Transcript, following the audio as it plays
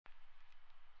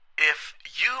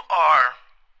you are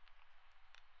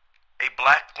a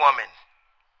black woman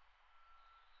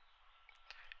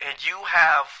and you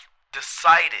have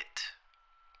decided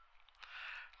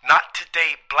not to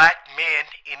date black men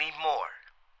anymore,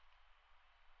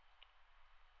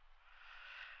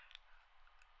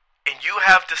 and you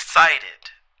have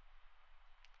decided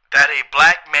that a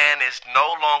black man is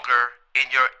no longer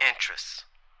in your interests,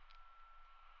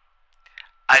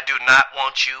 I do not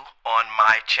want you on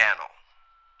my channel.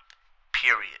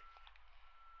 Period.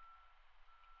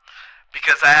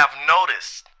 Because I have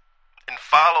noticed and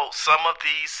followed some of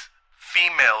these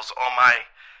females on my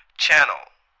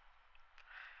channel,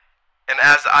 and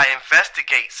as I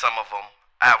investigate some of them,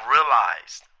 I have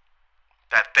realized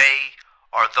that they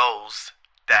are those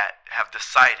that have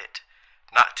decided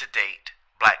not to date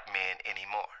black men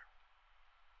anymore.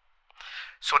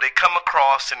 So they come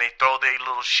across and they throw their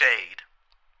little shade,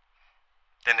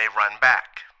 then they run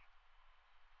back.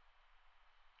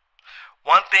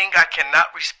 One thing I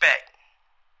cannot respect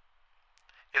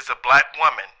is a black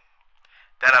woman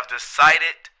that have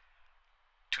decided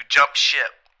to jump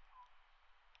ship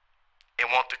and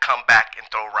want to come back and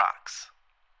throw rocks.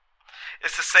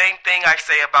 It's the same thing I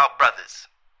say about brothers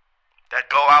that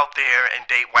go out there and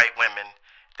date white women,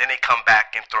 then they come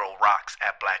back and throw rocks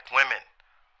at black women.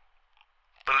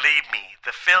 Believe me,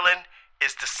 the feeling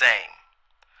is the same.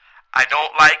 I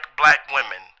don't like black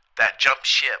women that jump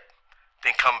ship,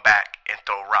 then come back and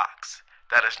throw rocks.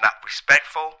 That is not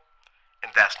respectful,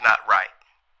 and that's not right.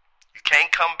 You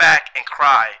can't come back and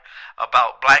cry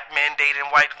about black men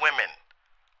dating white women,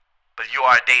 but you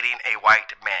are dating a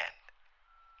white man.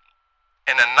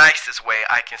 In the nicest way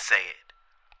I can say it,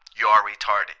 you are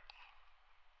retarded.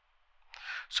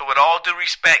 So with all due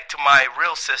respect to my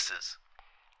real sisters,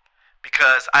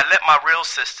 because I let my real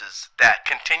sisters that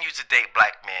continue to date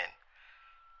black men,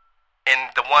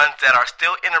 and the ones that are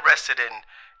still interested in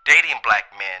dating black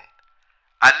men,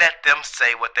 I let them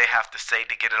say what they have to say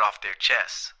to get it off their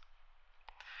chests.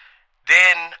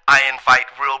 Then I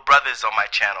invite real brothers on my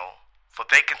channel, for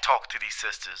they can talk to these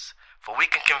sisters, for we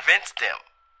can convince them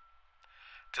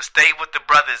to stay with the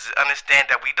brothers and understand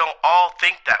that we don't all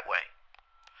think that way.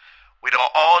 We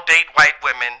don't all date white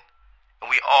women, and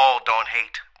we all don't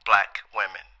hate black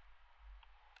women.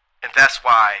 And that's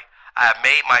why I have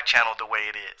made my channel the way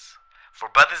it is. For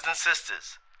brothers and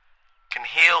sisters can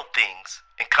heal things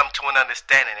and come to an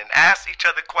understanding and ask each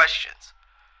other questions.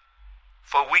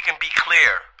 For we can be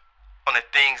clear on the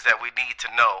things that we need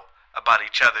to know about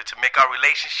each other to make our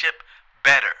relationship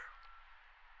better.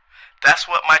 That's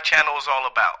what my channel is all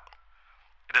about.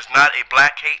 It is not a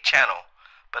black hate channel,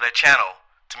 but a channel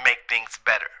to make things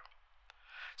better.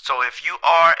 So if you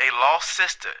are a lost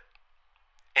sister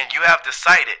and you have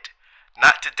decided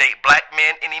not to date black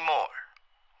men anymore,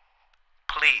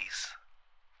 please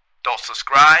don't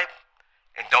subscribe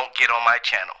and don't get on my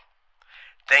channel.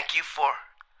 Thank you for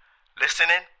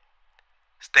listening.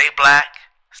 Stay black,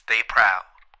 stay proud.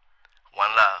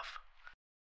 One love.